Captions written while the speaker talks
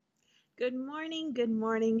Good morning. Good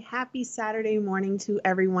morning. Happy Saturday morning to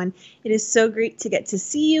everyone. It is so great to get to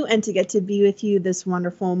see you and to get to be with you this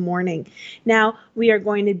wonderful morning. Now, we are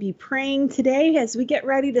going to be praying today as we get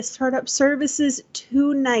ready to start up services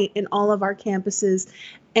tonight in all of our campuses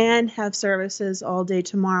and have services all day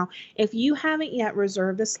tomorrow. If you haven't yet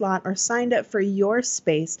reserved a slot or signed up for your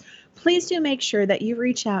space, please do make sure that you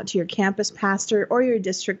reach out to your campus pastor or your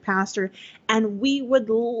district pastor, and we would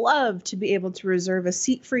love to be able to reserve a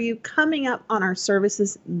seat for you coming up on our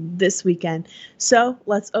services this weekend. So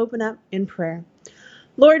let's open up in prayer.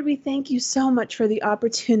 Lord, we thank you so much for the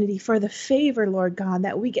opportunity, for the favor, Lord God,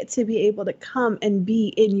 that we get to be able to come and be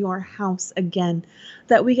in your house again,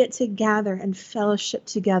 that we get to gather and fellowship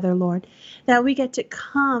together, Lord, that we get to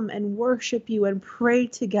come and worship you and pray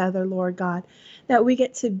together, Lord God, that we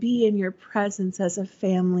get to be in your presence as a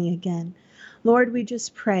family again. Lord, we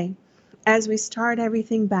just pray as we start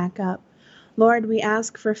everything back up. Lord, we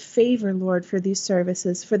ask for favor, Lord, for these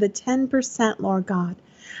services, for the 10%, Lord God.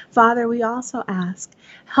 Father, we also ask,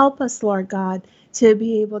 help us, Lord God, to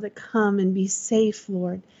be able to come and be safe,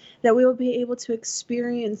 Lord, that we will be able to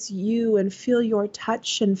experience you and feel your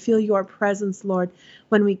touch and feel your presence, Lord,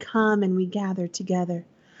 when we come and we gather together.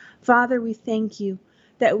 Father, we thank you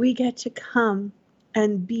that we get to come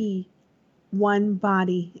and be one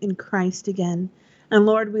body in Christ again. And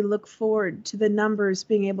Lord, we look forward to the numbers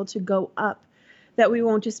being able to go up, that we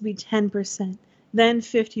won't just be 10%, then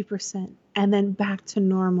 50%, and then back to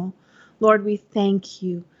normal. Lord, we thank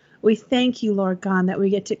you. We thank you, Lord God, that we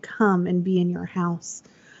get to come and be in your house.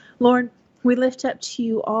 Lord, we lift up to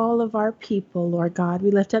you all of our people, Lord God.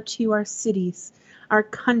 We lift up to you our cities, our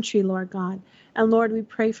country, Lord God. And Lord, we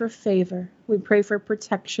pray for favor. We pray for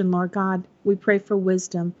protection, Lord God. We pray for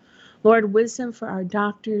wisdom. Lord, wisdom for our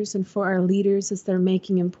doctors and for our leaders as they're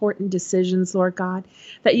making important decisions, Lord God,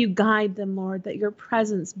 that you guide them, Lord, that your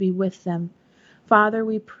presence be with them. Father,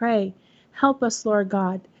 we pray, help us, Lord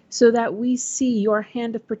God, so that we see your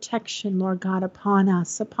hand of protection, Lord God, upon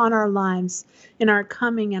us, upon our lives, in our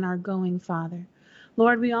coming and our going, Father.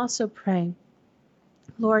 Lord, we also pray,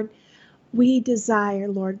 Lord, we desire,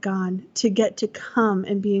 Lord God, to get to come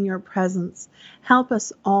and be in your presence. Help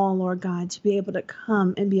us all, Lord God, to be able to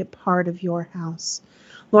come and be a part of your house.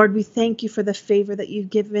 Lord, we thank you for the favor that you've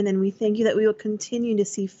given, and we thank you that we will continue to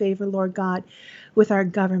see favor, Lord God, with our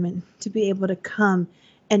government, to be able to come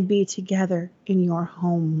and be together in your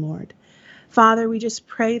home, Lord. Father, we just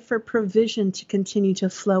pray for provision to continue to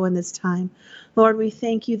flow in this time. Lord, we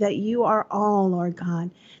thank you that you are all, Lord God,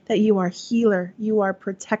 that you are healer, you are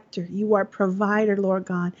protector, you are provider, Lord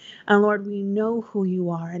God. And Lord, we know who you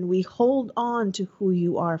are, and we hold on to who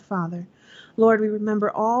you are, Father. Lord, we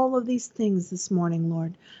remember all of these things this morning,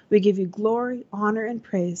 Lord. We give you glory, honor, and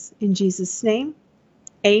praise. In Jesus' name,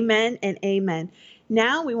 amen and amen.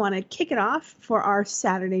 Now we want to kick it off for our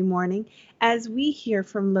Saturday morning as we hear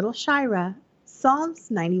from little Shira, Psalms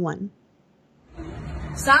 91.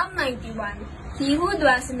 Psalm 91. He who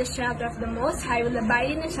dwells in the shelter of the Most High will abide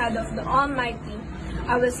in the shadow of the Almighty.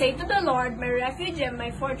 I will say to the Lord, my refuge and my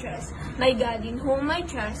fortress, my God in whom I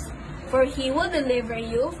trust. For he will deliver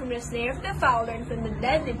you from the snare of the fowler and from the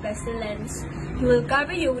deadly pestilence. He will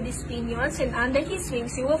cover you with his pinions, and under his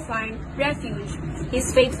wings you will find refuge.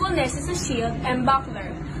 His faithfulness is a shield and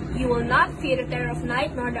buckler. You will not fear the terror of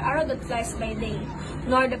night, nor the arrow that flies by day,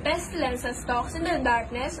 nor the pestilence that stalks in the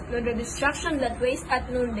darkness, nor the destruction that wastes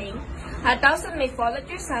at noonday. 1,000 may fall at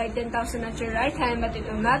your side, 10,000 at your right hand, but it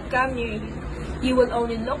will not come near you. You will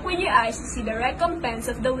only look with your eyes to see the recompense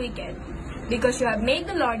of the wicked. Because you have made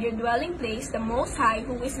the Lord your dwelling place, the Most High,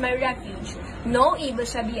 who is my refuge. No evil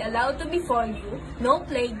shall be allowed to befall you, no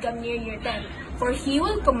plague come near your tent. For he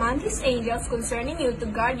will command his angels concerning you to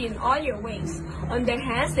guard you in all your ways. On their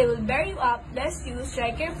hands they will bear you up, lest you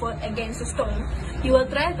strike your foot against a stone. You will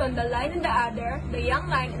tread on the lion and the adder, the young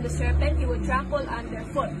lion and the serpent you will trample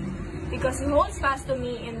underfoot. Because he holds fast to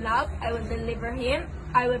me in love, I will deliver him.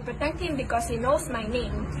 I will protect him because he knows my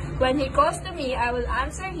name. When he calls to me, I will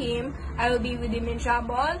answer him. I will be with him in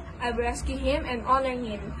trouble. I will rescue him and honor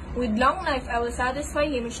him. With long life I will satisfy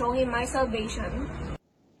him and show him my salvation.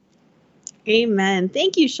 Amen.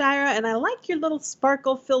 Thank you, Shira. And I like your little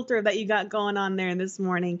sparkle filter that you got going on there this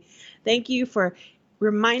morning. Thank you for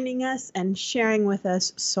reminding us and sharing with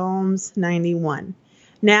us Psalms 91.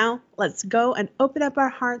 Now, let's go and open up our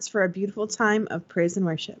hearts for a beautiful time of praise and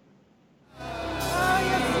worship.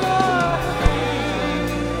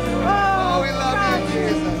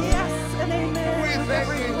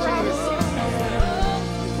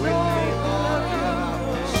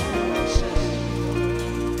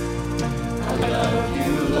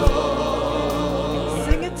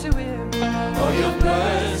 Sing it to him. Oh, your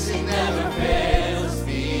mercy never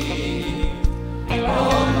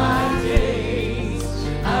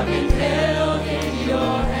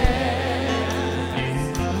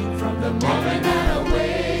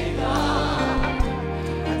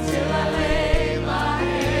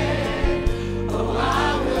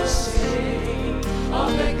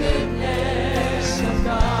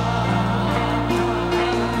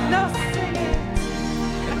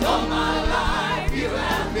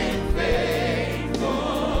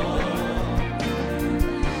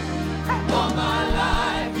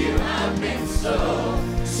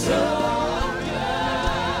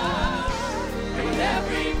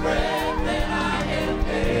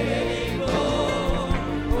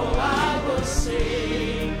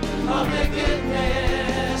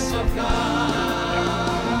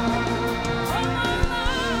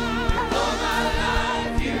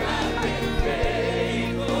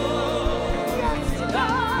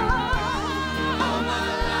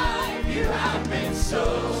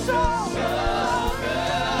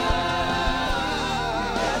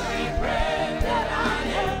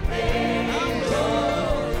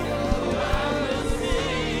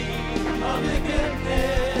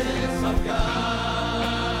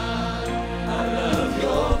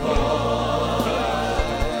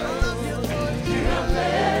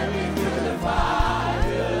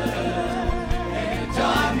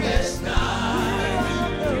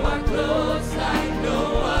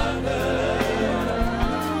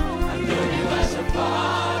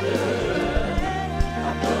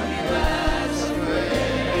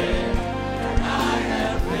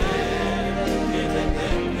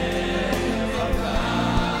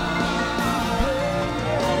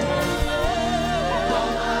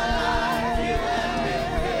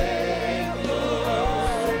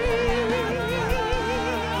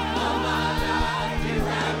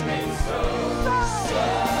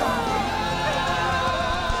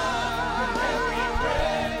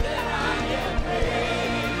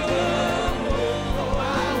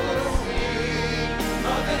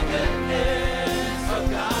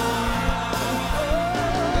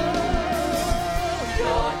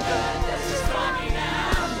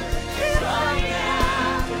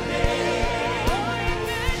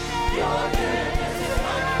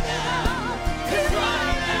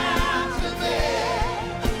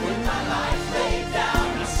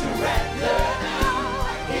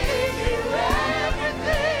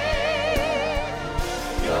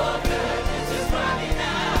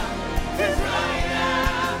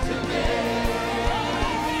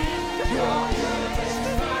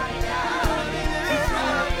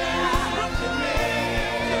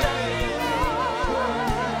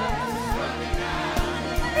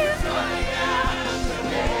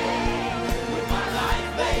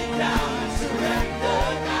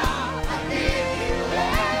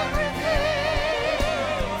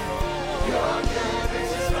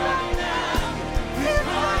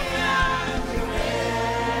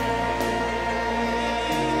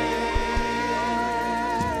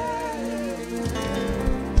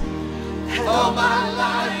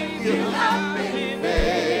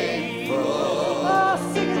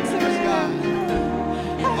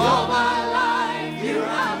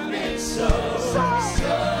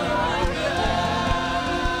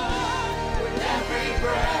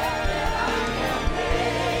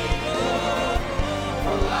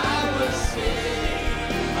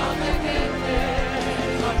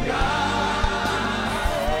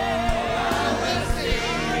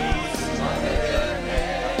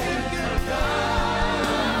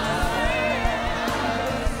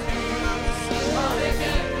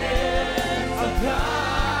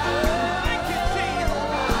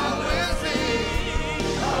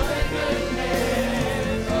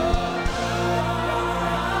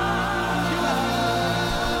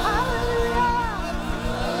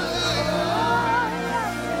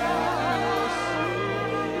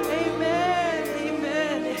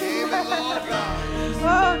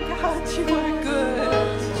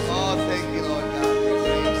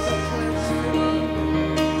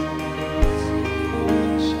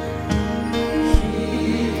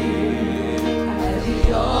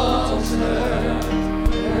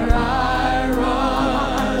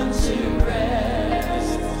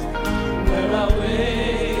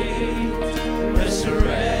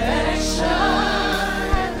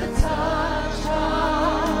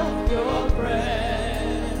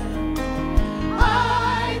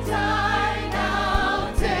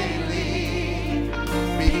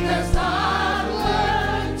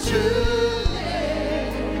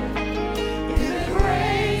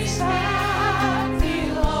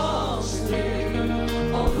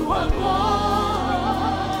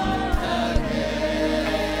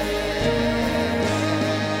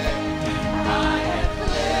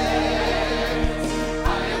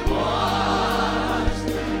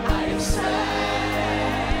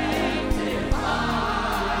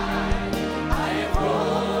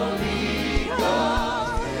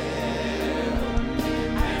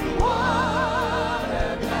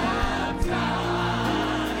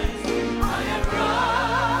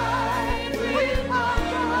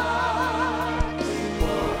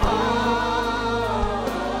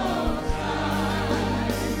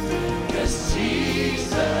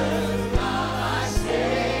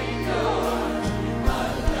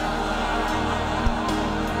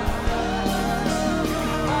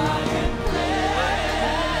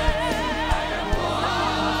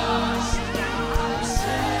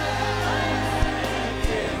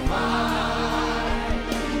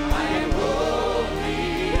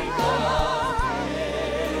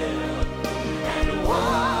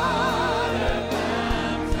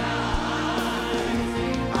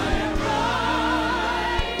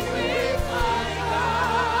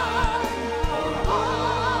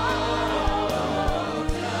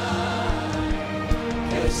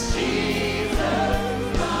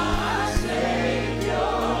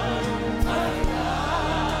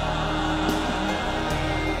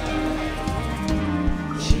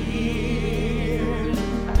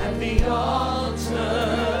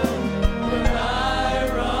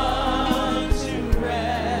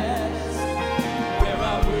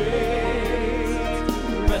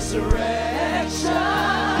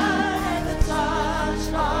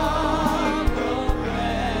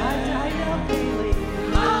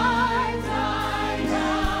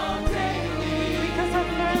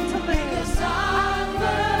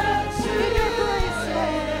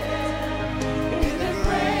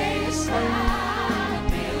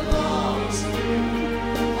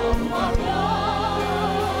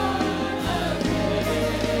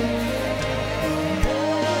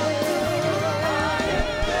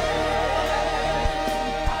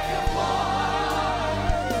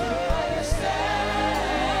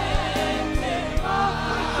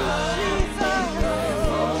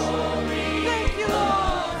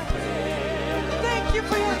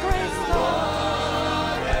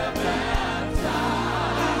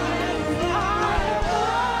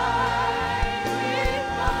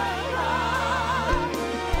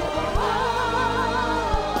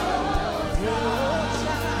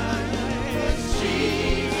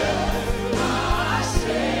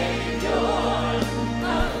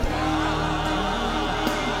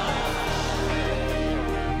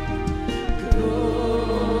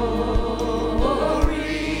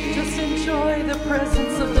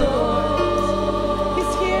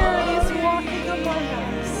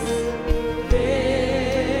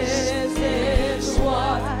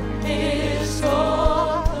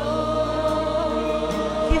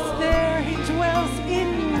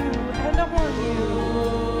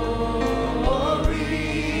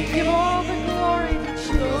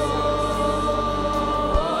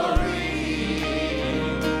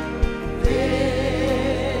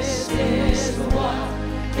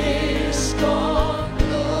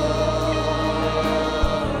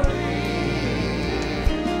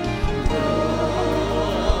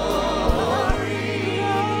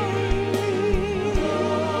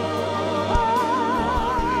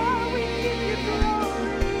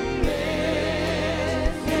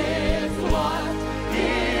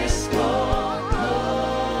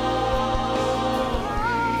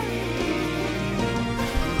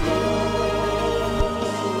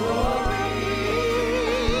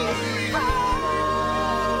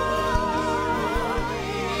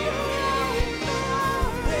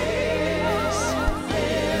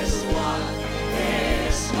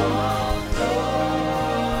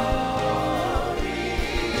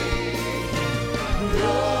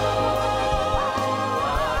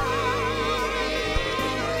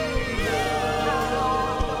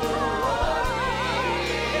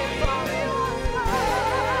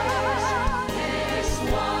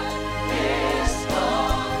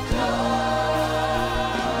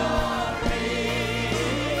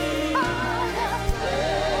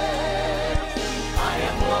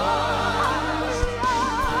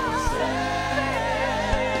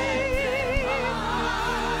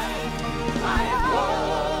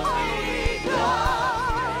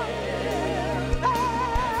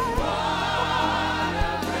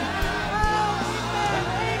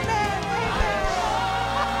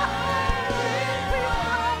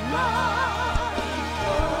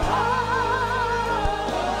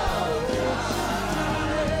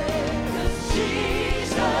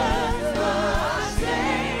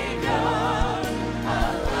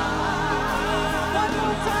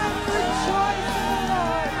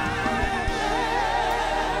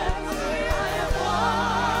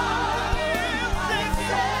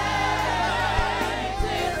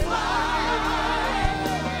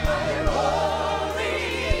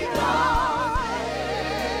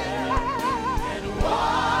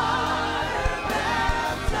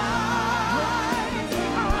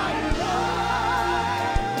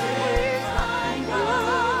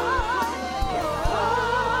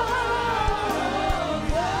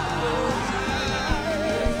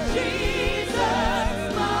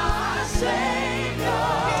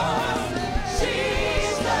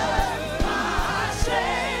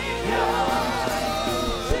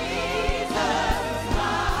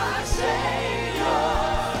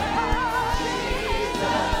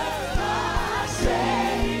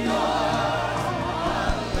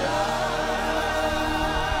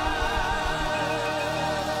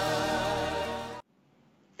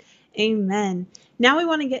Amen. Now we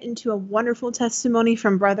want to get into a wonderful testimony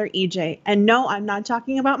from Brother EJ. And no, I'm not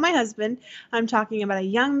talking about my husband. I'm talking about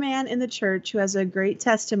a young man in the church who has a great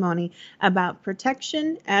testimony about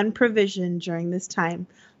protection and provision during this time.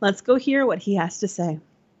 Let's go hear what he has to say.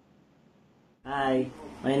 Hi,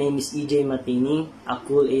 my name is EJ Matini, a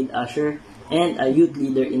Cool Aid usher and a youth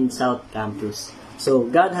leader in South Campus. So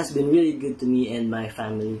God has been really good to me and my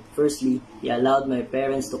family. Firstly, He allowed my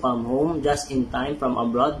parents to come home just in time from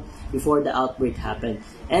abroad before the outbreak happened,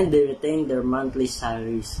 and they retained their monthly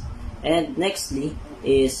salaries. And nextly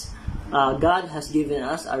is God has given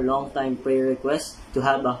us our long-time prayer request to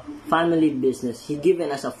have a family business. He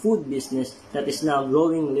given us a food business that is now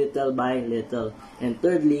growing little by little. And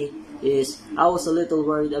thirdly is I was a little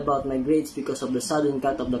worried about my grades because of the sudden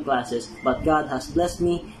cut of the classes, but God has blessed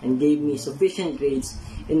me and gave me sufficient grades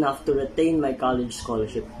enough to retain my college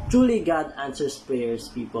scholarship. Truly, God answers prayers,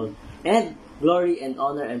 people. And glory and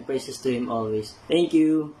honor and praises to Him always. Thank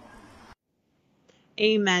you.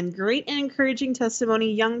 Amen. Great and encouraging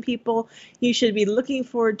testimony, young people. You should be looking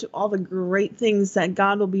forward to all the great things that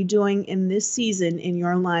God will be doing in this season in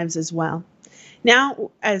your lives as well. Now,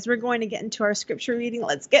 as we're going to get into our scripture reading,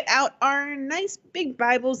 let's get out our nice big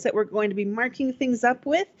Bibles that we're going to be marking things up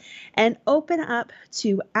with and open up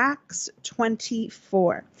to Acts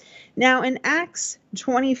 24. Now, in Acts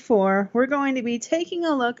 24, we're going to be taking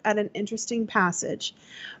a look at an interesting passage.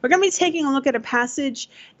 We're going to be taking a look at a passage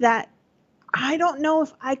that I don't know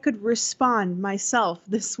if I could respond myself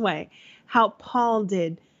this way, how Paul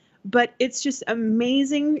did, but it's just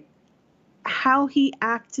amazing how he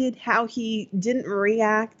acted, how he didn't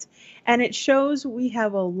react, and it shows we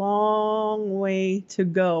have a long way to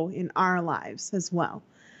go in our lives as well.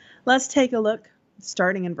 Let's take a look,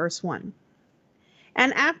 starting in verse 1.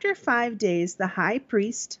 And after 5 days, the high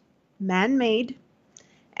priest, man-made,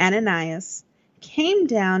 Ananias, came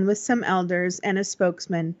down with some elders and a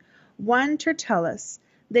spokesman, one Tertullus.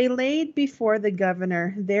 They laid before the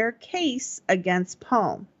governor their case against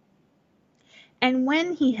Paul. And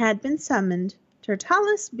when he had been summoned,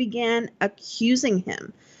 Tertullus began accusing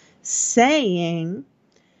him, saying,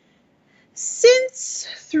 Since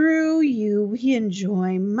through you we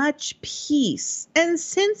enjoy much peace, and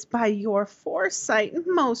since by your foresight,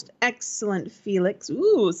 most excellent Felix,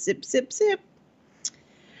 sip, sip, sip,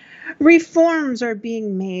 reforms are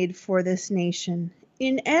being made for this nation,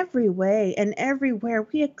 in every way and everywhere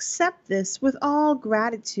we accept this with all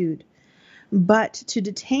gratitude. But to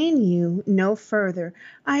detain you no further,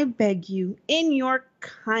 I beg you, in your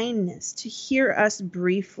kindness, to hear us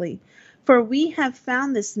briefly, for we have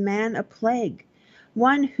found this man a plague,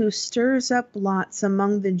 one who stirs up lots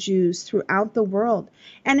among the Jews throughout the world,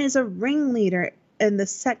 and is a ringleader in the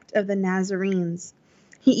sect of the Nazarenes.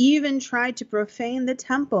 He even tried to profane the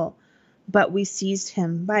temple, but we seized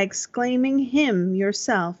him, by exclaiming him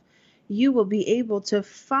yourself. You will be able to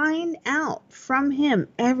find out from him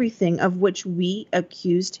everything of which we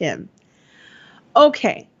accused him.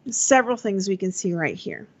 Okay, several things we can see right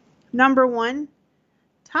here. Number one,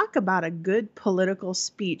 talk about a good political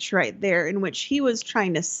speech right there in which he was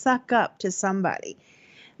trying to suck up to somebody.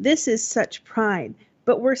 This is such pride,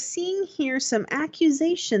 but we're seeing here some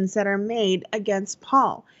accusations that are made against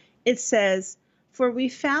Paul. It says, For we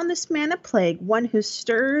found this man a plague, one who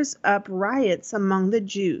stirs up riots among the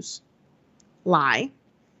Jews. Lie.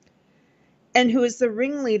 And who is the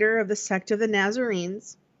ringleader of the sect of the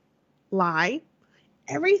Nazarenes. Lie.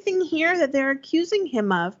 Everything here that they're accusing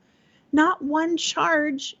him of, not one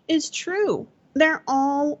charge is true. They're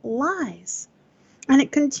all lies. And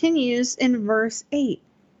it continues in verse 9.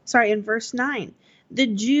 The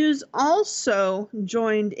Jews also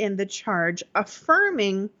joined in the charge,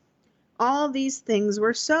 affirming all these things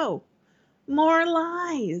were so. More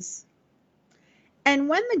lies. And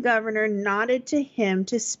when the governor nodded to him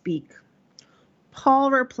to speak,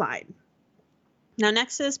 Paul replied. Now,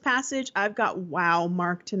 next to this passage, I've got wow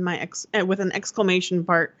marked in my with an exclamation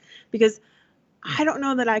part, because I don't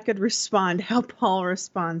know that I could respond how Paul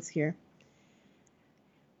responds here.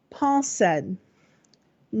 Paul said,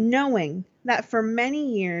 knowing that for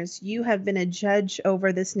many years you have been a judge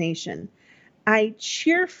over this nation, I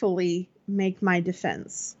cheerfully make my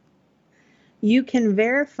defense. You can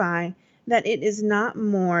verify that it is not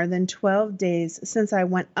more than 12 days since I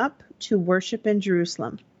went up to worship in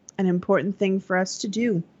Jerusalem, an important thing for us to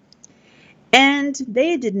do. And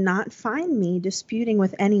they did not find me disputing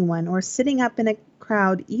with anyone or sitting up in a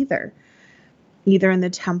crowd either in the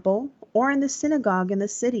temple or in the synagogue in the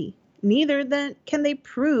city. Neither then can they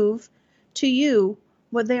prove to you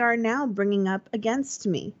what they are now bringing up against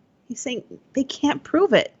me. He's saying they can't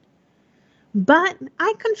prove it. But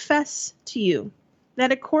I confess to you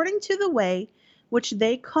that according to the way which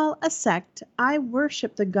they call a sect, I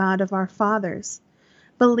worship the God of our fathers,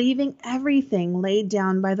 believing everything laid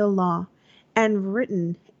down by the law and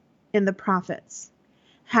written in the prophets,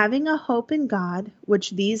 having a hope in God,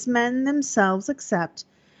 which these men themselves accept,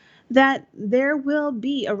 that there will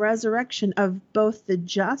be a resurrection of both the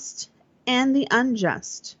just and the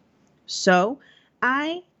unjust. So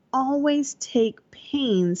I always take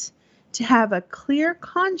pains to have a clear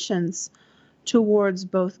conscience towards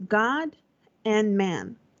both God and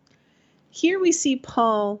man. Here we see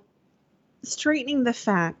Paul straightening the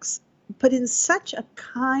facts, but in such a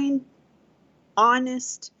kind,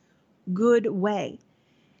 honest, good way.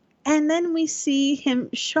 And then we see him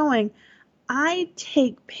showing, I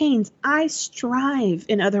take pains, I strive,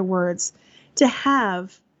 in other words, to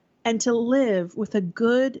have and to live with a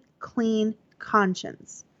good, clean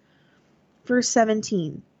conscience. Verse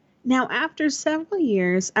 17. Now, after several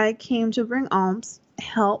years, I came to bring alms,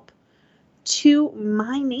 help to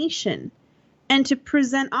my nation, and to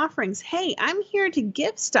present offerings. Hey, I'm here to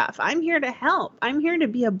give stuff. I'm here to help. I'm here to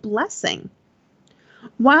be a blessing.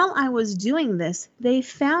 While I was doing this, they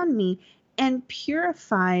found me and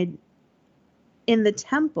purified in the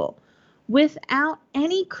temple without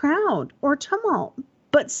any crowd or tumult.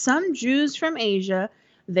 But some Jews from Asia,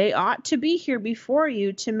 they ought to be here before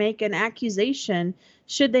you to make an accusation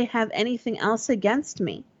should they have anything else against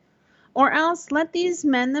me. Or else let these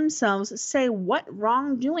men themselves say what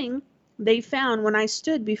wrongdoing they found when I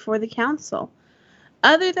stood before the council.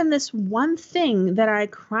 Other than this one thing that I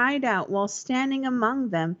cried out while standing among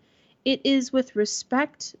them, it is with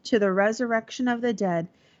respect to the resurrection of the dead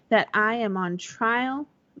that I am on trial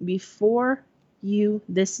before you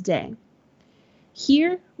this day.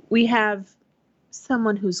 Here we have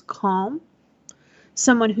someone who's calm,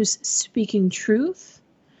 someone who's speaking truth,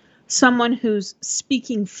 someone who's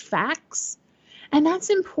speaking facts. And that's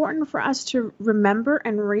important for us to remember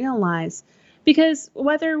and realize, because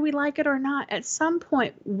whether we like it or not, at some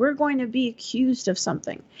point we're going to be accused of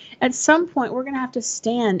something. At some point we're going to have to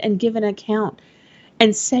stand and give an account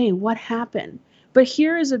and say what happened. But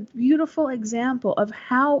here is a beautiful example of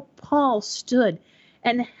how Paul stood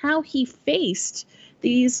and how he faced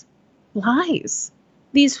these lies,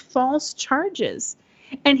 these false charges.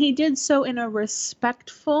 And he did so in a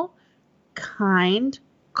respectful, kind,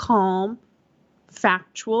 calm,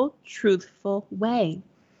 factual, truthful way.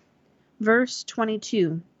 Verse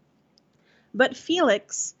 22. But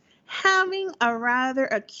Felix, having a rather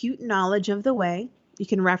acute knowledge of the way, you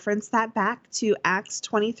can reference that back to Acts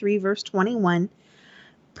 23, verse 21,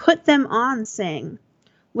 put them on, saying,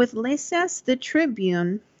 with Lysias the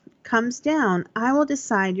tribune comes down, I will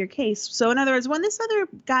decide your case. So in other words, when this other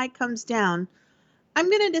guy comes down, I'm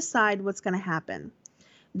going to decide what's going to happen.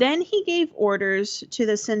 Then he gave orders to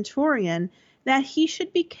the centurion that he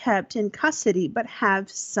should be kept in custody but have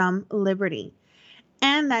some liberty,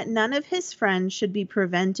 and that none of his friends should be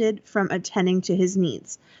prevented from attending to his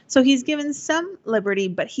needs. So he's given some liberty,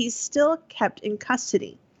 but he's still kept in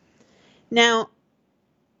custody. Now,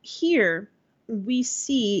 here we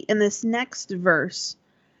see in this next verse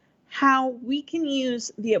how we can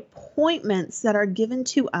use the appointments that are given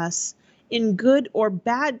to us in good or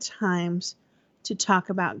bad times to talk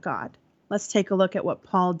about God. Let's take a look at what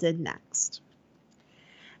Paul did next.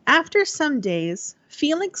 After some days,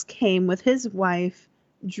 Felix came with his wife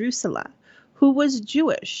Drusilla, who was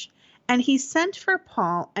Jewish, and he sent for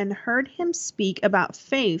Paul and heard him speak about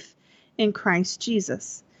faith in Christ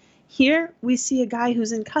Jesus. Here we see a guy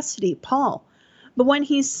who's in custody, Paul, but when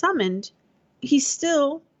he's summoned, he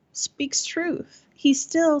still speaks truth. He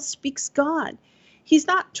still speaks God. He's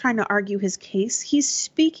not trying to argue his case. He's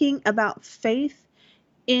speaking about faith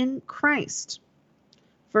in Christ.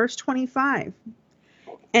 Verse 25.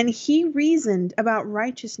 And he reasoned about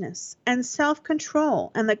righteousness and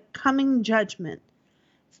self-control and the coming judgment.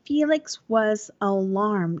 Felix was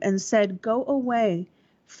alarmed and said, go away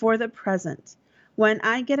for the present. When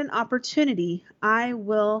I get an opportunity, I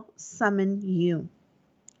will summon you.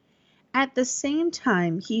 At the same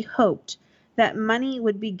time, he hoped that money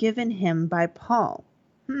would be given him by Paul.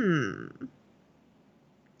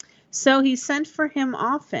 So he sent for him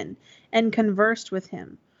often and conversed with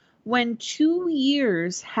him. When 2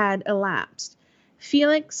 years had elapsed,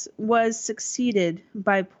 Felix was succeeded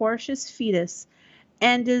by Porcius Festus,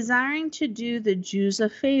 and desiring to do the Jews a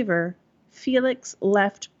favor, Felix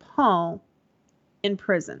left Paul in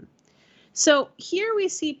prison. So here we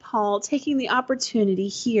see Paul taking the opportunity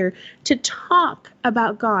here to talk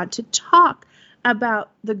about God, to talk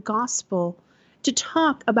about the gospel, to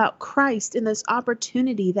talk about Christ in this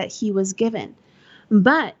opportunity that he was given.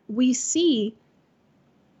 But we see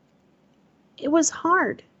it was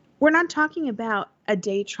hard. We're not talking about a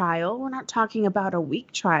day trial. We're not talking about a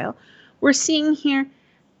week trial. We're seeing here,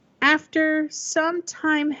 after some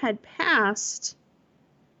time had passed,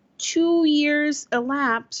 2 years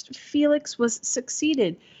elapsed, Felix was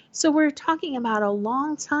succeeded. So we're talking about a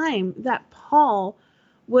long time that Paul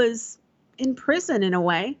was in prison in a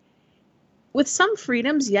way. With some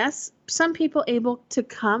freedoms, yes, some people able to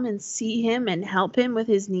come and see him and help him with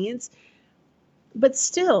his needs. But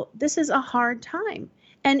still, this is a hard time.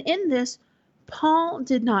 And in this, Paul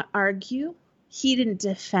did not argue. He didn't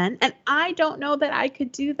defend. And I don't know that I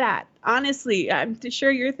could do that. Honestly, I'm sure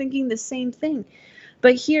you're thinking the same thing.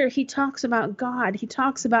 But here he talks about God. He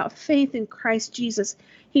talks about faith in Christ Jesus.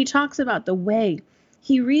 He talks about the way.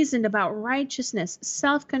 He reasoned about righteousness,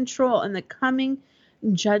 self-control, and the coming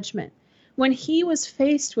judgment. When he was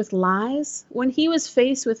faced with lies, when he was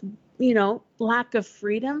faced with, lack of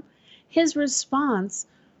freedom, his response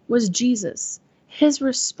was Jesus. His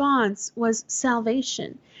response was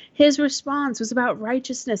salvation. His response was about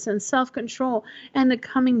righteousness and self-control and the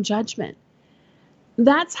coming judgment.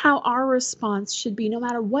 That's how our response should be, no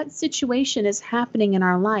matter what situation is happening in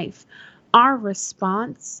our life. Our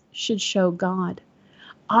response should show God.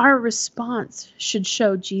 Our response should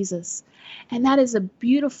show Jesus. And that is a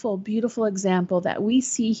beautiful, beautiful example that we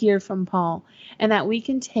see here from Paul and that we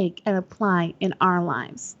can take and apply in our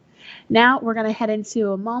lives. Now we're going to head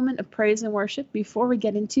into a moment of praise and worship before we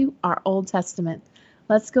get into our Old Testament.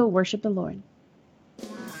 Let's go worship the Lord.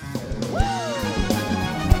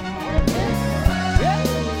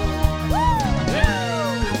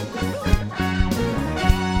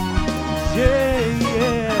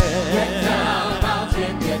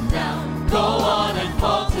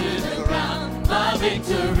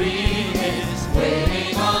 Victory is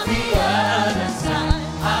waiting on the other side.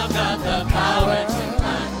 I've got the power to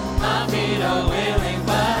climb. My feet are willing,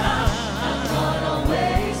 but I'm gonna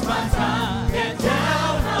waste my time. Get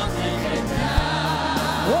down, mountain, get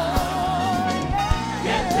down.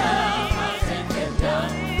 Get down, mountain, get down.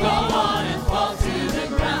 Go on and fall to the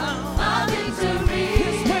ground. My victory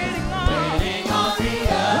is waiting on the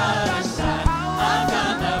other side. I've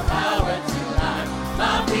got the power to climb.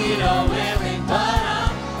 My feet are willing, but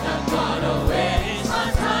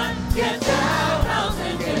get down,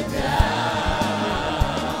 mountain, get down.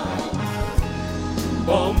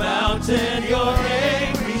 Oh, mountain, your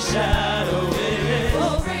angry shadow is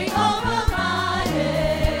hovering over my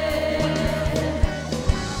head.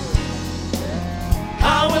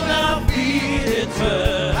 I will not be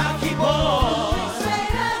deterred. I keep on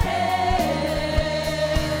straight ahead.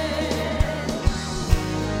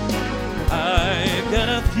 I've got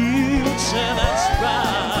a future that's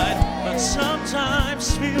bright, but sometimes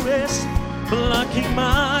spirits blocking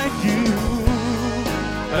my view.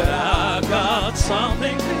 But I've got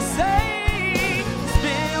something to say,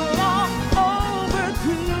 still long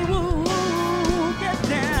overdue. Get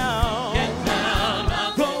down,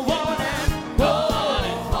 mountain, go on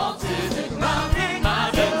and fall to the ground. My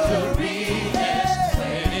victory is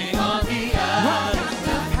waiting on the other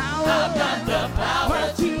side. I've got the power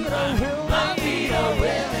to run. My feet are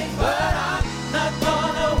willing, but I'm not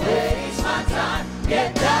gonna waste my time. Get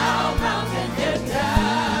down, mountain, get down.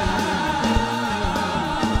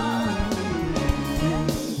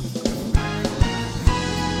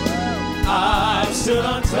 I've stood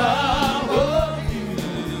on top of you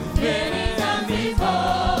many times before.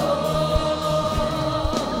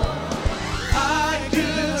 I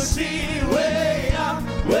could see way out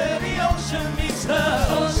where the ocean meets the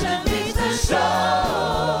shore.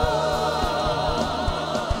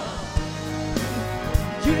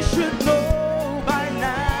 You should know by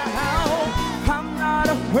now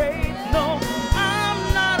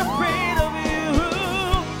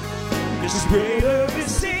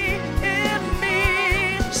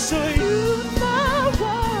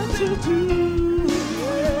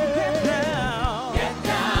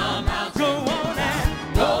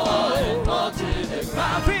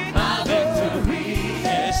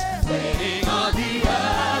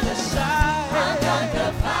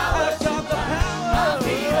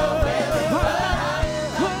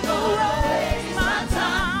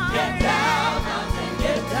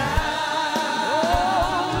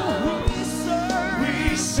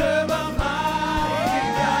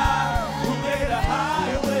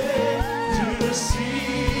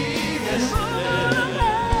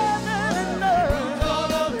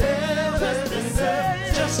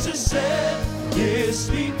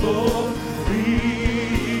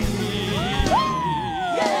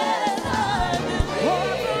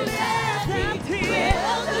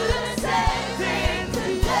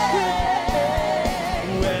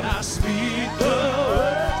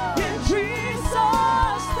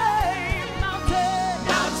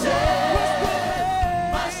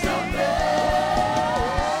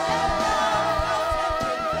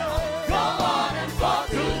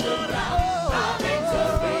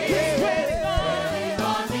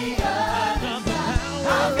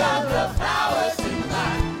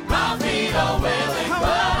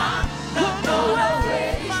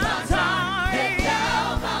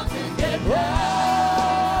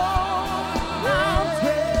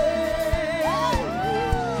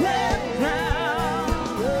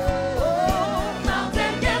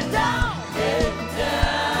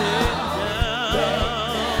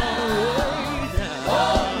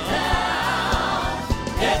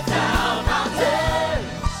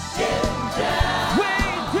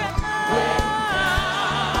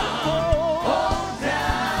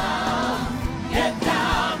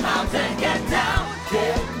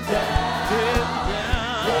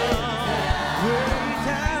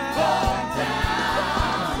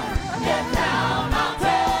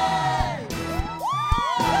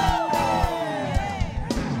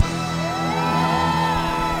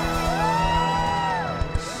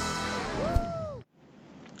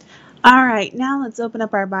All right, now let's open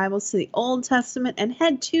up our Bibles to the Old Testament and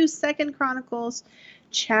head to 2 Chronicles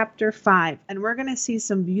chapter 5. And we're going to see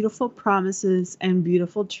some beautiful promises and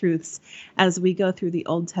beautiful truths as we go through the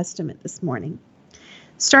Old Testament this morning.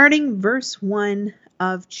 Starting verse 1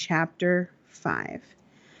 of chapter 5.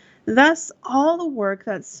 Thus all the work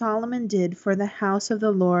that Solomon did for the house of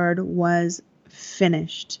the Lord was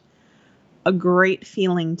finished. A great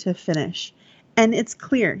feeling to finish. And it's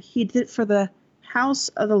clear he did it for the house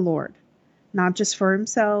of the Lord, not just for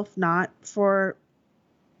himself,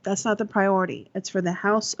 that's not the priority. It's for the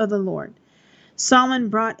house of the Lord. Solomon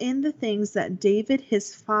brought in the things that David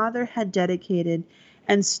his father had dedicated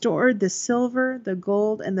and stored the silver, the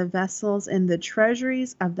gold, and the vessels in the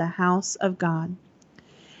treasuries of the house of God.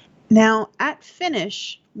 Now, at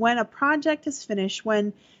finish, when a project is finished,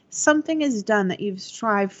 when something is done that you've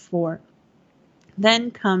strived for,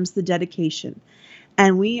 then comes the dedication.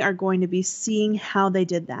 And we are going to be seeing how they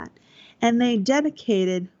did that. And they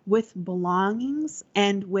dedicated with belongings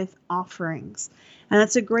and with offerings. And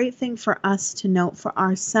that's a great thing for us to note for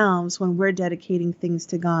ourselves when we're dedicating things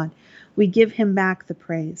to God. We give him back the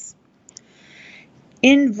praise.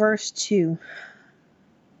 In verse 2,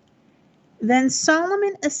 then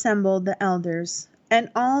Solomon assembled the elders and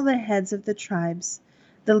all the heads of the tribes,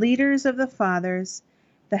 the leaders of the fathers,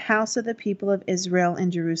 the house of the people of Israel in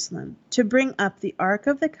Jerusalem, to bring up the ark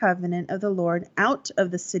of the covenant of the Lord out of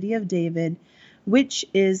the city of David, which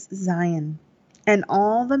is Zion. And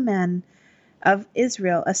all the men of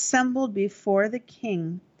Israel assembled before the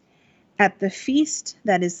king at the feast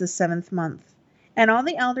that is the 7th month. And all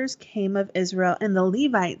the elders came of Israel, and the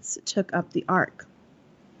Levites took up the ark.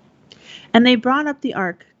 And they brought up the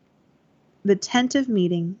ark, the tent of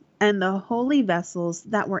meeting, and the holy vessels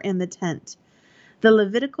that were in the tent. The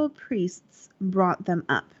Levitical priests brought them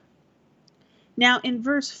up. Now in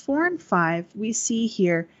verse 4 and 5, we see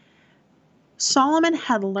here Solomon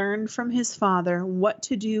had learned from his father what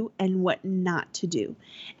to do and what not to do.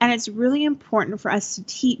 And it's really important for us to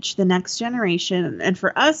teach the next generation, and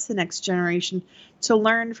for us, the next generation, to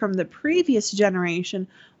learn from the previous generation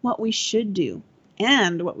what we should do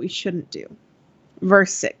and what we shouldn't do.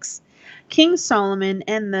 Verse 6, King Solomon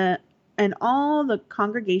and all the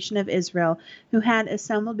congregation of Israel who had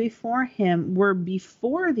assembled before him were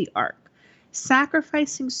before the ark,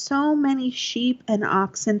 sacrificing so many sheep and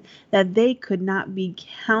oxen that they could not be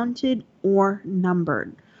counted or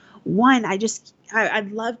numbered.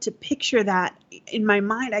 I'd love to picture that in my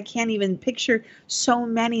mind. I can't even picture so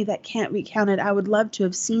many that can't be counted. I would love to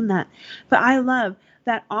have seen that. But I love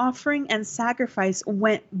that offering and sacrifice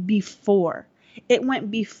went before. It went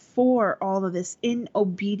before all of this in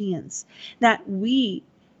obedience that we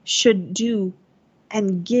should do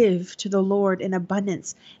and give to the Lord in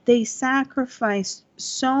abundance. They sacrificed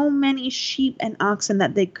so many sheep and oxen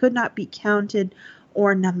that they could not be counted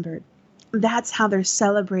or numbered. That's how they're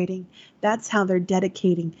celebrating. That's how they're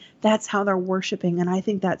dedicating. That's how they're worshiping. And I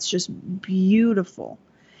think that's just beautiful.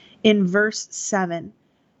 In verse 7,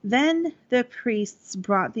 then the priests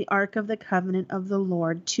brought the ark of the covenant of the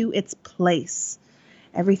Lord to its place.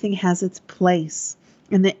 Everything has its place.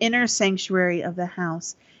 In the inner sanctuary of the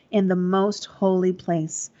house, in the most holy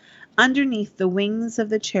place, underneath the wings of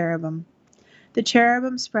the cherubim. The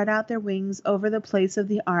cherubim spread out their wings over the place of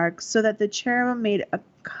the ark, so that the cherubim made a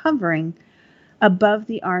covering above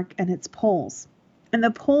the ark and its poles. And the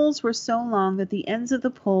poles were so long that the ends of the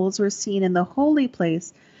poles were seen in the holy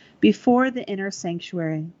place before the inner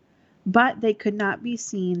sanctuary, but they could not be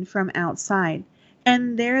seen from outside.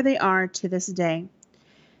 And there they are to this day.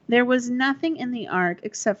 There was nothing in the ark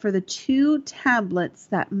except for the 2 tablets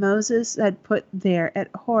that Moses had put there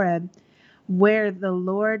at Horeb, where the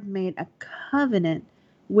Lord made a covenant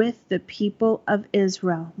with the people of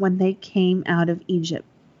Israel when they came out of Egypt.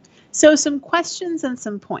 So some questions and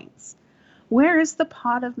some points. Where is the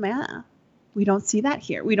pot of manna? We don't see that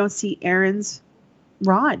here. We don't see Aaron's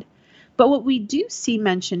rod. But what we do see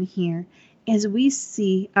mentioned here is we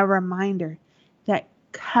see a reminder that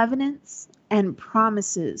covenants and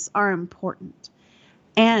promises are important.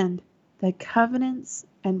 And the covenants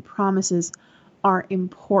and promises are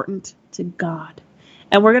important to God.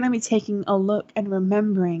 And we're going to be taking a look and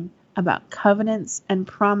remembering about covenants and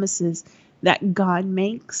promises that God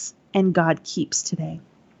makes and God keeps today.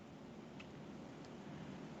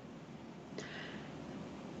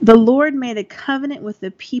 The Lord made a covenant with the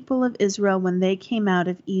people of Israel when they came out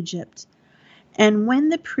of Egypt. And when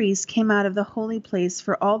the priests came out of the holy place,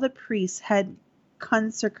 for all the priests had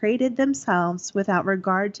consecrated themselves without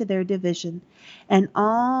regard to their division, and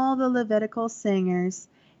all the Levitical singers,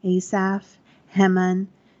 Asaph, Heman,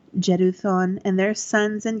 Jeduthun and their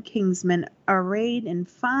sons and kinsmen, arrayed in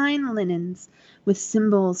fine linens, with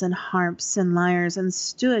cymbals and harps and lyres, and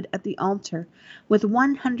stood at the altar with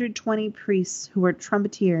 120 priests who were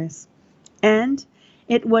trumpeters. And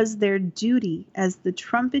it was their duty as the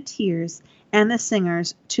trumpeters and the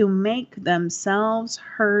singers to make themselves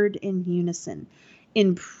heard in unison,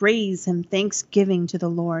 in praise and thanksgiving to the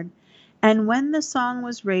Lord. And when the song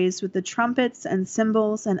was raised with the trumpets and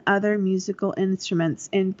cymbals and other musical instruments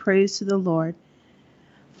in praise to the Lord,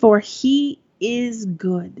 for he is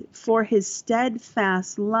good, for his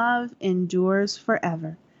steadfast love endures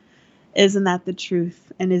forever. Isn't that the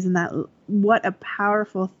truth? And isn't that what a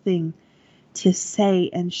powerful thing to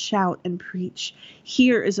say and shout and preach?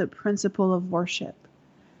 Here is a principle of worship.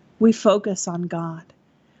 We focus on God.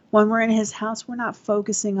 When we're in his house, we're not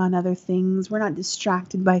focusing on other things. We're not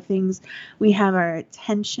distracted by things. We have our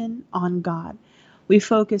attention on God. We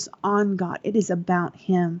focus on God. It is about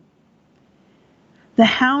him. The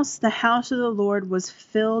house of the Lord was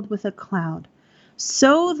filled with a cloud,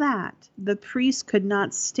 so that the priest could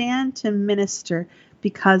not stand to minister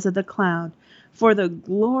because of the cloud. For the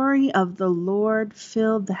glory of the Lord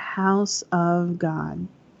filled the house of God.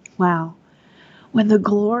 Wow. When the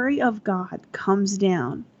glory of God comes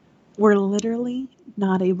down, we're literally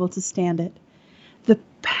not able to stand it. The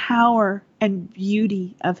power and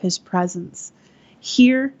beauty of his presence.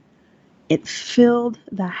 Here, it filled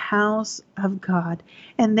the house of God,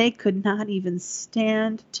 and they could not even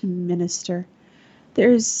stand to minister.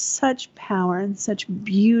 There is such power and such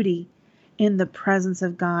beauty in the presence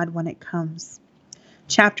of God when it comes.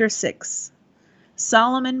 Chapter 6.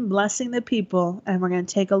 Solomon blessing the people, and we're going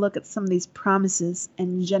to take a look at some of these promises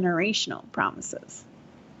and generational promises.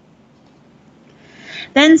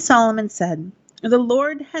 Then Solomon said, "The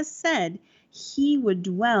Lord has said he would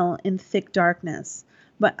dwell in thick darkness,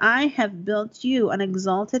 but I have built you an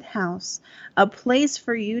exalted house, a place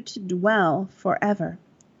for you to dwell forever."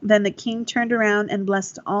 Then the king turned around and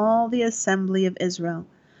blessed all the assembly of Israel.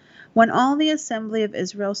 When all the assembly of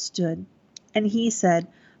Israel stood, and he said,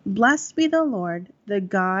 "Blessed be the Lord, the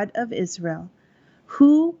God of Israel,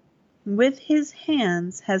 who with his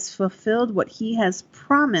hands has fulfilled what he has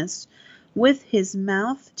promised with his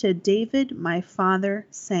mouth to David my father,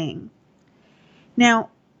 saying." Now,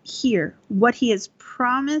 here, what he has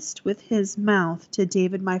promised with his mouth to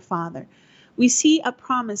David my father. We see a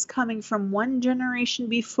promise coming from one generation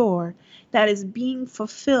before that is being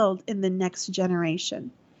fulfilled in the next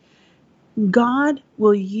generation. God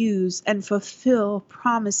will use and fulfill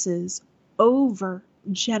promises over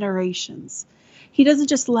generations. He doesn't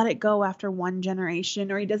just let it go after one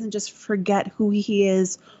generation, or he doesn't just forget who he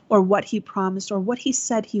is or what he promised or what he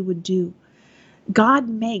said he would do. God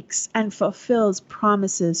makes and fulfills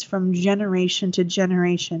promises from generation to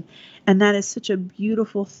generation, and that is such a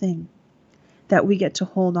beautiful thing that we get to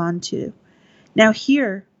hold on to. Now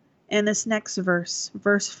here in this next verse,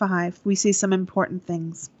 verse 5, we see some important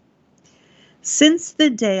things. "Since the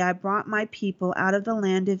day I brought my people out of the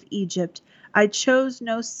land of Egypt, I chose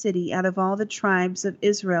no city out of all the tribes of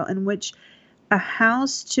Israel in which a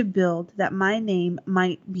house to build, that my name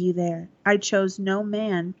might be there. I chose no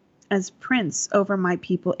man as prince over my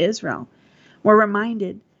people Israel." We're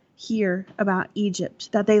reminded here about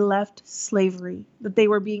Egypt, that they left slavery, that they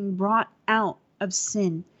were being brought out of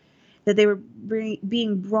sin, that they were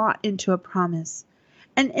being brought into a promise.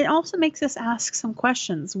 And it also makes us ask some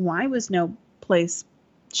questions. Why was no place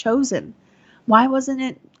chosen? Why wasn't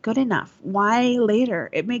it good enough? Why later?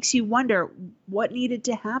 It makes you wonder what needed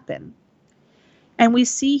to happen. And we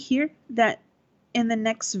see here that in the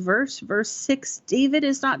next verse, verse 6, David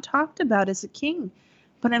is not talked about as a king,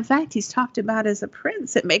 but in fact, he's talked about as a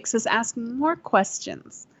prince. It makes us ask more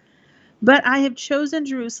questions. "But I have chosen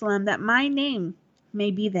Jerusalem, that my name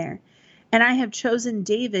may be there, and I have chosen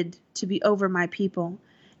David to be over my people.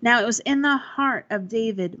 Now it was in the heart of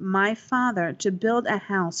David, my father, to build a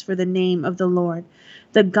house for the name of the Lord,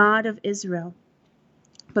 the God of Israel.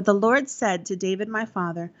 But the Lord said to David, my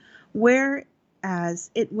father, whereas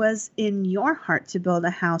it was in your heart to build a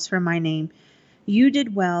house for my name, you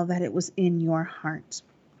did well that it was in your heart."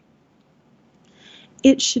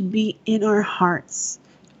 It should be in our hearts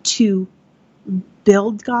to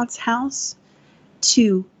build God's house,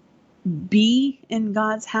 to be in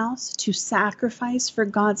God's house, to sacrifice for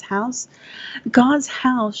God's house. God's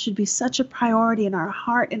house should be such a priority in our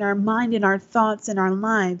heart, in our mind, in our thoughts, in our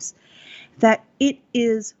lives, that it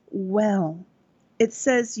is well. It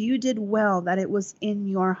says you did well that it was in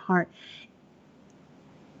your heart.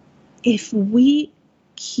 If we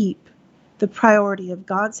keep the priority of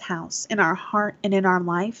God's house in our heart and in our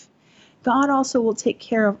life, God also will take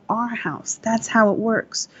care of our house. That's how it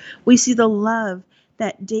works. We see the love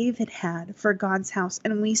that David had for God's house,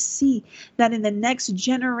 and we see that in the next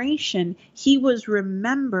generation, he was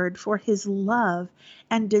remembered for his love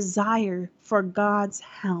and desire for God's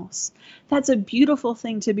house. That's a beautiful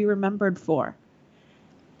thing to be remembered for.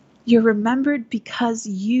 You're remembered because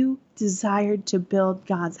you desired to build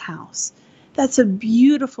God's house. That's a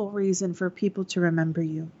beautiful reason for people to remember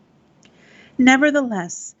you.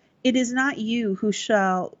 Nevertheless, it is not you who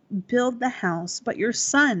shall build the house, but your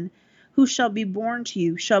son who shall be born to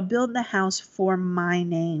you shall build the house for my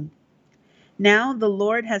name. Now the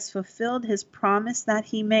Lord has fulfilled his promise that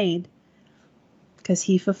he made, because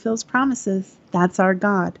he fulfills promises. That's our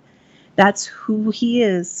God. That's who he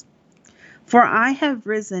is. For I have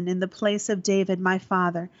risen in the place of David my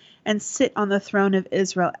father, and sit on the throne of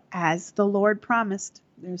Israel, as the Lord promised.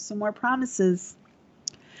 There's some more promises.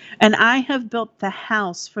 And I have built the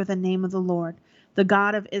house for the name of the Lord, the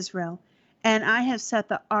God of Israel. And I have set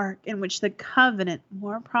the ark in which the covenant,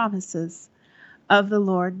 more promises, of the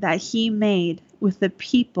Lord that he made with the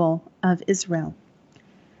people of Israel.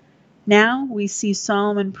 Now we see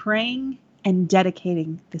Solomon praying and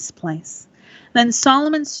dedicating this place. Then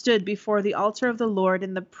Solomon stood before the altar of the Lord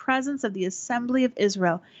in the presence of the assembly of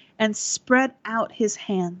Israel and spread out his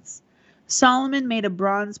hands. Solomon made a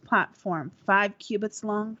bronze platform, 5 cubits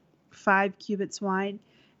long, 5 cubits wide,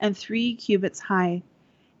 and 3 cubits high,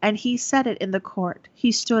 and he set it in the court.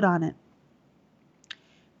 He stood on it.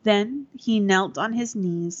 Then he knelt on his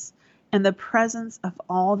knees in the presence of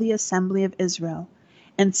all the assembly of Israel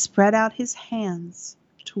and spread out his hands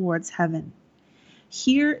towards heaven.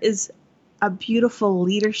 Here is a beautiful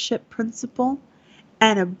leadership principle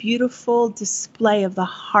and a beautiful display of the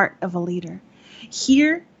heart of a leader.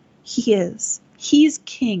 Here he is. He's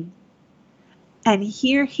king. And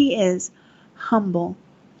here he is, humble,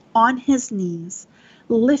 on his knees,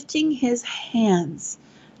 lifting his hands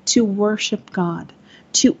to worship God,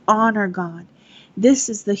 to honor God. This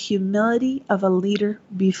is the humility of a leader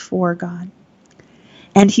before God.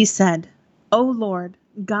 And he said, O Lord,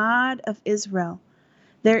 God of Israel,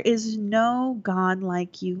 there is no God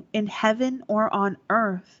like you in heaven or on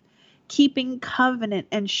earth, keeping covenant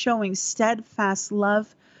and showing steadfast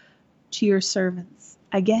love to your servants.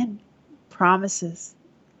 Again, promises.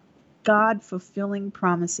 God fulfilling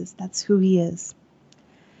promises. That's who he is.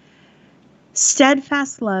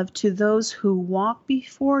 Steadfast love to those who walk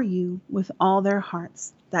before you with all their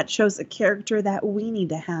hearts. That shows a character that we need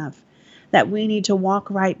to have, that we need to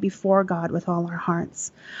walk right before God with all our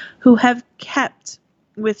hearts, who have kept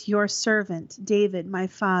with your servant David, my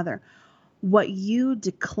father, what you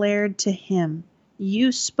declared to him.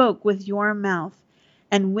 You spoke with your mouth,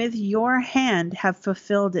 and with your hand have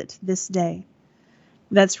fulfilled it this day.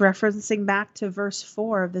 That's referencing back to verse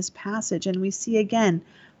 4 of this passage, and we see again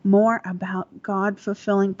more about God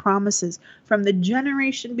fulfilling promises from the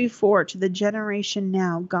generation before to the generation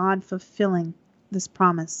now, God fulfilling this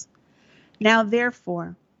promise. Now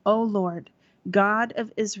therefore, O Lord, God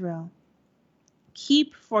of Israel,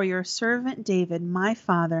 keep for your servant David, my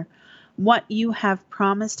father, what you have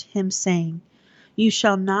promised him, saying, you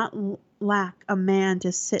shall not lack a man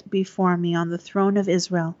to sit before me on the throne of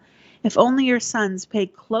Israel, if only your sons pay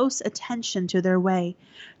close attention to their way,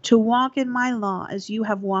 to walk in my law as you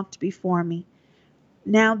have walked before me.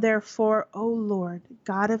 Now therefore, O Lord,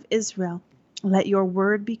 God of Israel, let your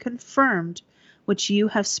word be confirmed, which you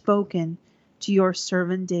have spoken to your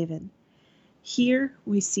servant David. Here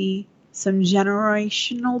we see some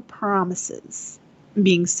generational promises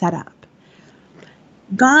being set up.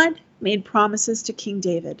 God made promises to King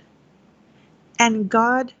David, and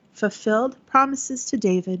God fulfilled promises to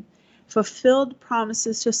David, fulfilled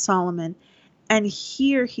promises to Solomon, and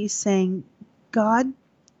here he's saying, God,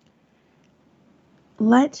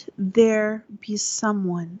 let there be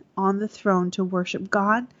someone on the throne to worship.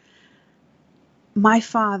 God, my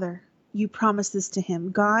father, you promised this to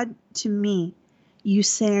him. God, to me, you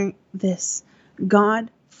say this. God,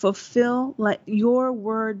 fulfill, let your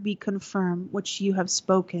word be confirmed, which you have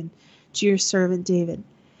spoken to your servant David.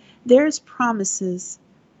 There's promises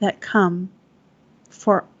that come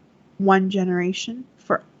for one generation,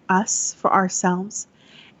 for us, for ourselves.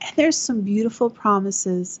 And there's some beautiful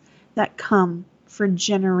promises that come for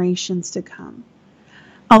generations to come.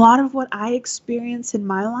 A lot of what I experience in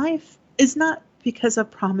my life is not because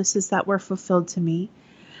of promises that were fulfilled to me,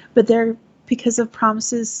 but they're because of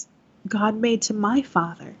promises God made to my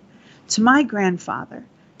father, to my grandfather,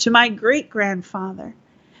 to my great-grandfather,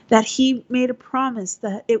 that he made a promise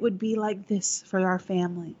that it would be like this for our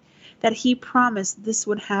family, that he promised this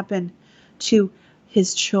would happen to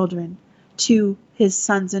his children, to his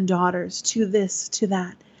sons and daughters, to this, to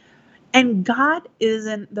that. And God is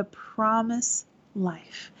in the promise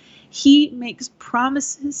life. He makes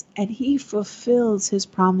promises and he fulfills his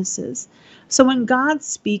promises. So when God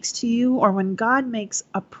speaks to you or when God makes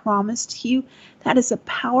a promise to you, that is a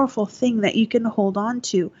powerful thing that you can hold on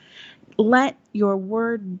to. Let your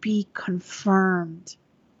word be confirmed.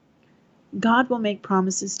 God will make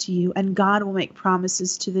promises to you, and God will make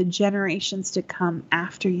promises to the generations to come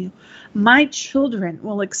after you. My children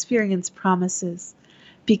will experience promises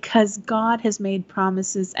because God has made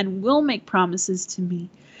promises and will make promises to me,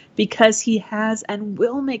 because he has and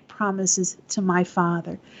will make promises to my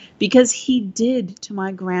father, because he did to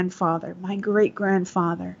my grandfather, my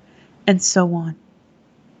great-grandfather, and so on.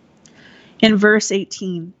 In verse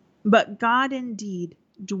 18, but God indeed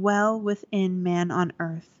dwell within man on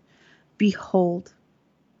earth. Behold,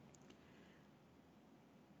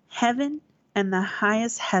 heaven and the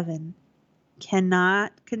highest heaven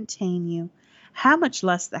cannot contain you. How much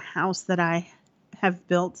less the house that I have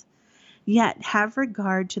built? Yet have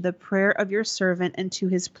regard to the prayer of your servant and to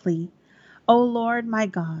his plea. O Lord my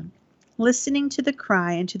God, listening to the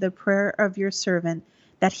cry and to the prayer of your servant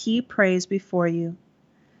that he prays before you.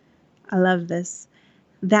 I love this.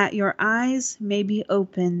 That your eyes may be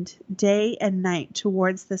opened day and night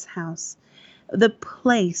towards this house, the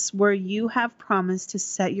place where you have promised to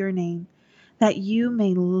set your name, that you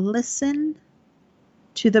may listen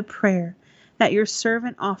to the prayer that your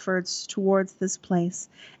servant offers towards this place,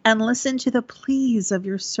 and listen to the pleas of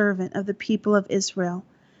your servant of the people of Israel,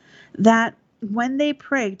 that when they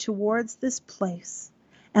pray towards this place,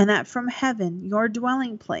 and that from heaven, your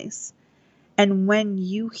dwelling place, and when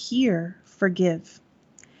you hear, forgive.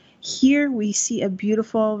 Here we see a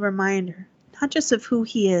beautiful reminder, not just of who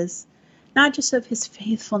he is, not just of his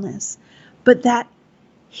faithfulness, but that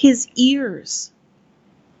his ears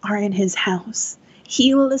are in his house.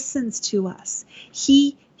 He listens to us.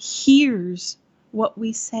 He hears what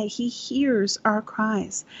we say. He hears our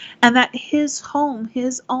cries. And that his home,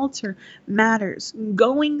 his altar matters.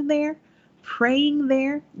 Going there, praying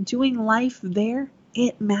there, doing life there,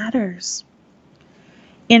 it matters.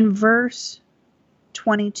 In verse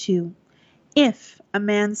 22, if a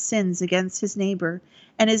man sins against his neighbor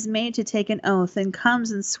and is made to take an oath and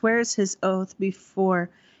comes and swears his oath before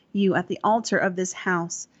you at the altar of this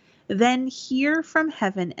house, then hear from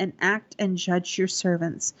heaven and act and judge your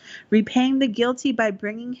servants, repaying the guilty by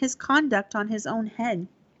bringing his conduct on his own head,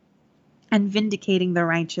 and vindicating the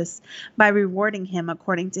righteous by rewarding him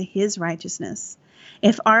according to his righteousness.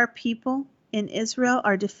 If our people in Israel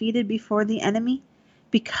are defeated before the enemy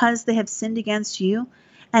because they have sinned against you,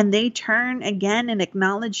 and they turn again and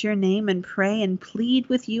acknowledge your name and pray and plead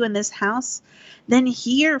with you in this house, then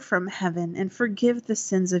hear from heaven and forgive the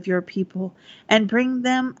sins of your people and bring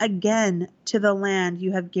them again to the land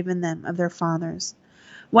you have given them of their fathers.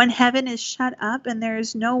 When heaven is shut up and there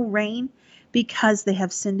is no rain because they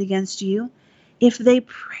have sinned against you, if they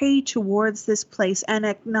pray towards this place and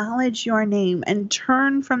acknowledge your name and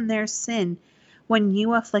turn from their sin when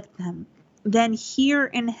you afflict them, then hear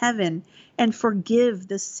in heaven and forgive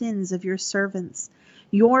the sins of your servants,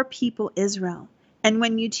 your people Israel. And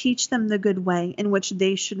when you teach them the good way in which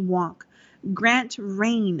they should walk, grant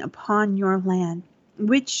rain upon your land,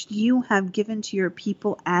 which you have given to your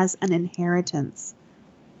people as an inheritance.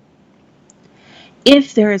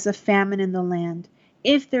 If there is a famine in the land,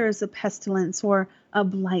 if there is a pestilence or a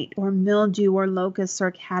blight or mildew or locust or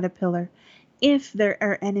caterpillar, if there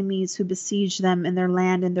are enemies who besiege them in their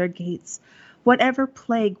land and their gates, whatever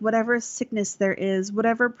plague, whatever sickness there is,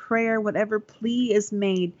 whatever prayer, whatever plea is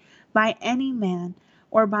made by any man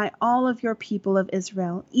or by all of your people of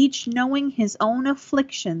Israel, each knowing his own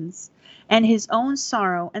afflictions and his own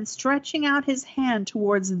sorrow, and stretching out his hand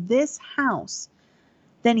towards this house,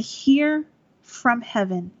 then hear from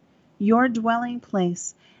heaven, your dwelling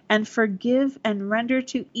place, and forgive and render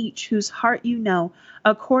to each whose heart you know,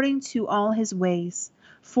 according to all his ways.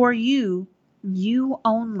 For you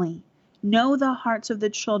only, know the hearts of the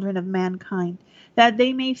children of mankind, that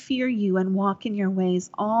they may fear you and walk in your ways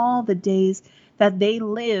all the days that they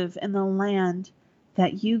live in the land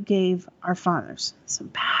that you gave our fathers. Some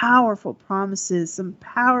powerful promises, some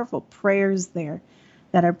powerful prayers there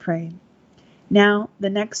that are prayed. Now, the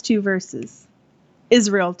next two verses,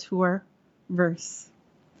 Israel tour verse.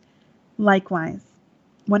 Likewise,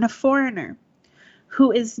 when a foreigner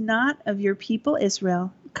who is not of your people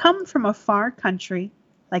Israel come from a far country,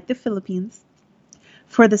 like the Philippines,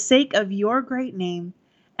 for the sake of your great name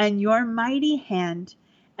and your mighty hand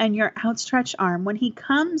and your outstretched arm, when he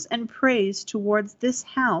comes and prays towards this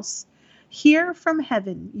house, hear from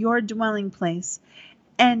heaven, your dwelling place,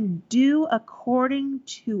 and do according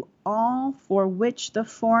to all for which the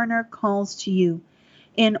foreigner calls to you,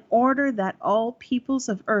 in order that all peoples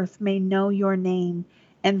of earth may know your name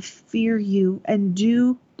and fear you and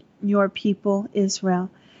do your people Israel,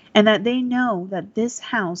 and that they know that this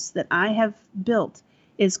house that I have built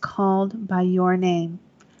is called by your name.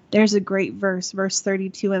 There's a great verse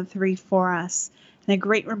 32 and 3 for us, and a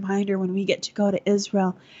great reminder when we get to go to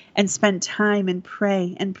Israel and spend time and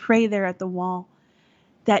pray there at the wall,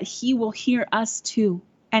 that he will hear us too,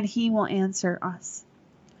 and he will answer us.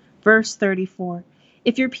 Verse 34,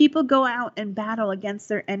 if your people go out and battle against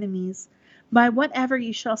their enemies, by whatever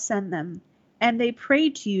you shall send them, and they pray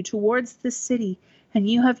to you towards the city, and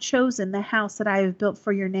you have chosen the house that I have built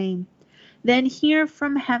for your name, then hear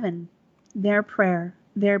from heaven their prayer,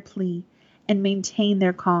 their plea, and maintain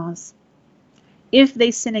their cause. If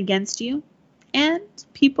they sin against you, and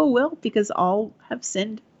people will, because all have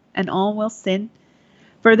sinned, and all will sin,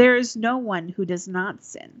 for there is no one who does not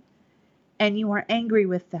sin, and you are angry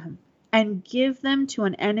with them, and give them to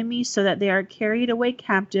an enemy so that they are carried away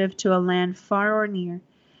captive to a land far or near.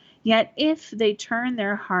 Yet if they turn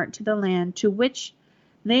their heart to the land to which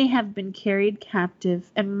they have been carried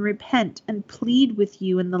captive, and repent and plead with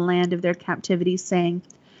you in the land of their captivity, saying,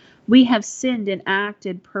 we have sinned and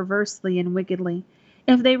acted perversely and wickedly,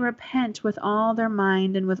 if they repent with all their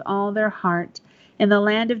mind and with all their heart in the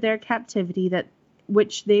land of their captivity, that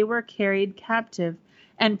which they were carried captive,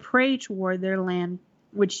 and pray toward their land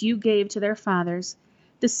which you gave to their fathers,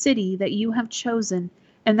 the city that you have chosen,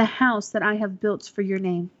 and the house that I have built for your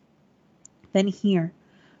name, then hear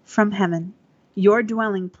from heaven, your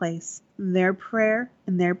dwelling place, their prayer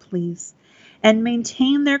and their pleas, and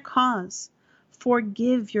maintain their cause.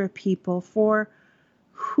 Forgive your people, for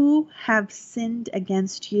who have sinned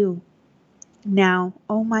against you. Now,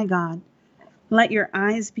 O my God, let your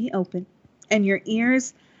eyes be open and your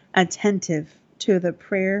ears attentive to the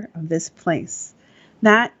prayer of this place.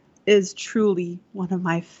 That is truly one of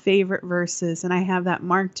my favorite verses, and I have that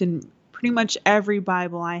marked in pretty much every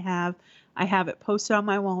Bible I have. I have it posted on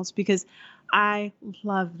my walls because I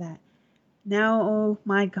love that. Now, oh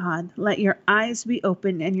my God, let your eyes be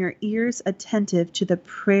open and your ears attentive to the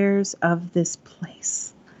prayers of this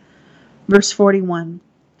place. Verse 41,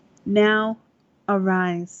 now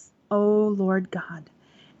arise, O Lord God,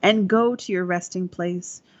 and go to your resting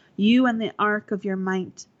place, you and the ark of your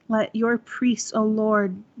might. Let your priests, O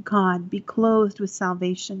Lord God, be clothed with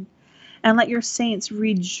salvation, and let your saints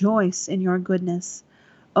rejoice in your goodness.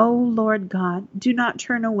 O Lord God, do not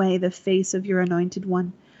turn away the face of your anointed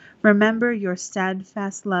one. Remember your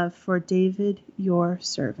steadfast love for David, your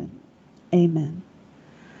servant. Amen.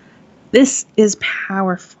 This is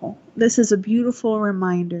powerful. This is a beautiful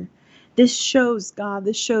reminder. This shows God.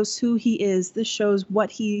 This shows who he is. This shows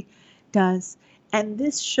what he does. And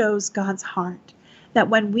this shows God's heart, that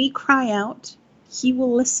when we cry out, he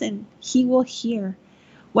will listen. He will hear.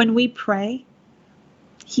 When we pray,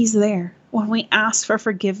 he's there. When we ask for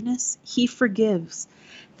forgiveness, he forgives.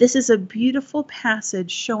 This is a beautiful passage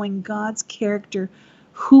showing God's character,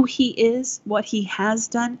 who he is, what he has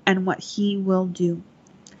done, and what he will do.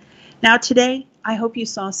 Now today, I hope you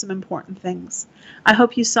saw some important things. I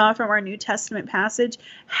hope you saw from our New Testament passage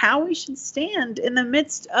how we should stand in the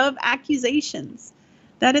midst of accusations,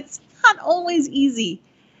 that it's not always easy,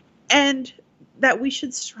 and that we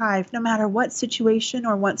should strive, no matter what situation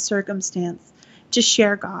or what circumstance, to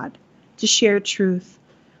share God, to share truth,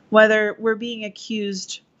 whether we're being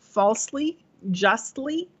accused falsely,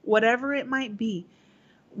 justly, whatever it might be.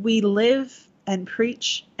 We live and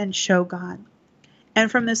preach and show God.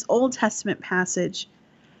 And from this Old Testament passage,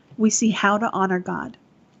 we see how to honor God.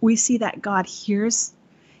 We see that God hears,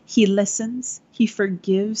 he listens, he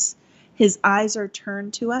forgives, his eyes are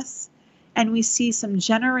turned to us, and we see some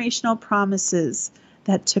generational promises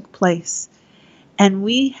that took place. And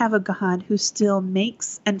we have a God who still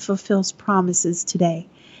makes and fulfills promises today.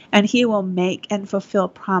 And he will make and fulfill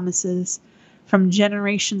promises from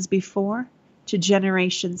generations before to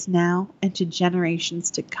generations now and to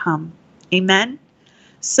generations to come. Amen?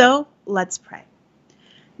 So let's pray.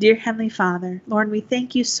 Dear Heavenly Father, Lord, we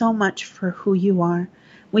thank you so much for who you are.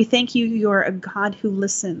 We thank you, you're a God who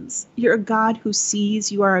listens. You're a God who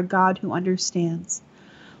sees. You are a God who understands.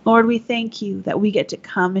 Lord, we thank you that we get to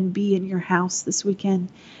come and be in your house this weekend,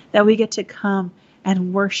 that we get to come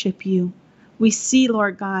and worship you. We see,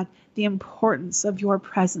 Lord God, the importance of your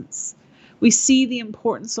presence. We see the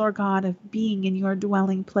importance, Lord God, of being in your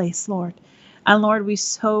dwelling place, Lord. And Lord, we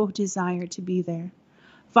so desire to be there.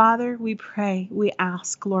 Father, we pray, we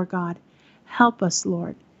ask, Lord God, help us,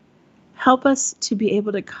 Lord. Help us to be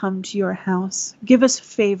able to come to your house. Give us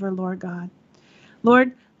favor, Lord God.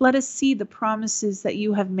 Lord, let us see the promises that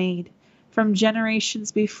you have made from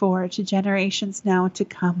generations before to generations now to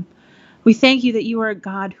come. We thank you that you are a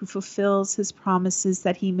God who fulfills his promises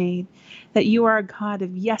that he made, that you are a God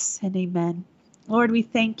of yes and amen. Lord, we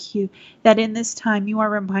thank you that in this time you are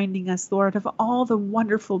reminding us, Lord, of all the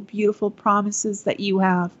wonderful, beautiful promises that you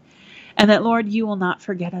have, and that, Lord, you will not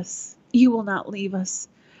forget us. You will not leave us,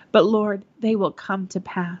 but, Lord, they will come to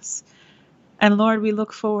pass. And Lord, we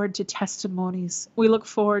look forward to testimonies. We look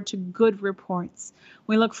forward to good reports.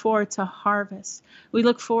 We look forward to harvest. We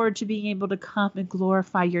look forward to being able to come and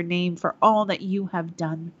glorify your name for all that you have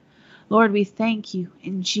done. Lord, we thank you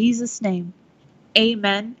in Jesus' name.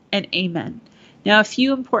 Amen and amen. Now, a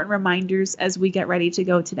few important reminders as we get ready to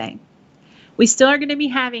go today. We still are going to be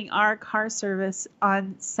having our car service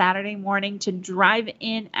on Saturday morning to drive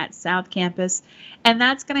in at South Campus, and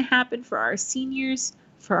that's going to happen for our seniors,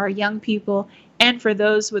 for our young people, and for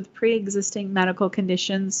those with pre-existing medical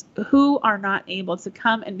conditions who are not able to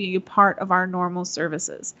come and be a part of our normal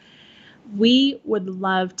services. We would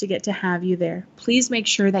love to get to have you there. Please make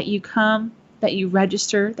sure that you come, that you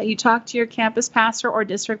register, that you talk to your campus pastor or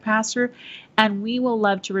district pastor, and we will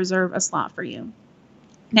love to reserve a slot for you.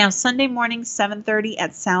 Now, Sunday morning, 7:30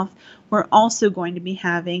 at South, we're also going to be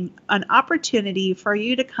having an opportunity for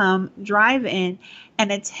you to come, drive in,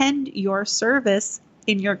 and attend your service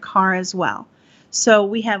in your car as well. So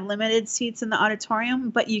we have limited seats in the auditorium,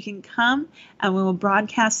 but you can come and we will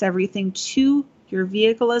broadcast everything to your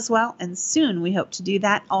vehicle as well. And soon we hope to do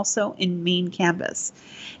that also in main campus.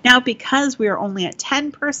 Now, because we are only at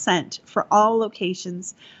 10% for all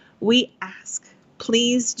locations, we ask,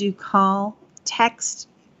 please do call, text,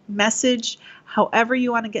 message, however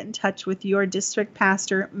you want to get in touch with your district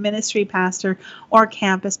pastor, ministry pastor, or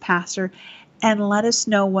campus pastor, and let us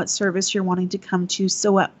know what service you're wanting to come to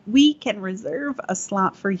so that we can reserve a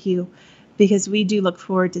slot for you, because we do look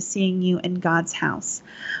forward to seeing you in God's house.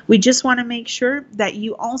 We just want to make sure that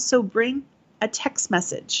you also bring a text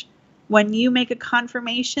message. When you make a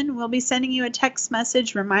confirmation, we'll be sending you a text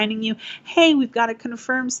message reminding you, hey, we've got a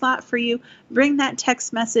confirmed slot for you. Bring that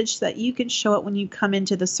text message so that you can show it when you come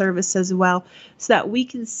into the service as well, so that we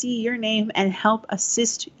can see your name and help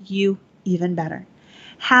assist you even better.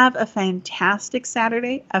 Have a fantastic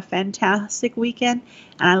Saturday, a fantastic weekend,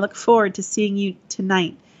 and I look forward to seeing you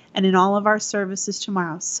tonight and in all of our services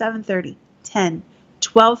tomorrow, 7:30, 10,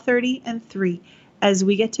 12:30, and 3, as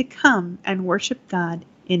we get to come and worship God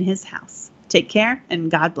in his house. Take care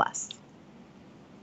and God bless.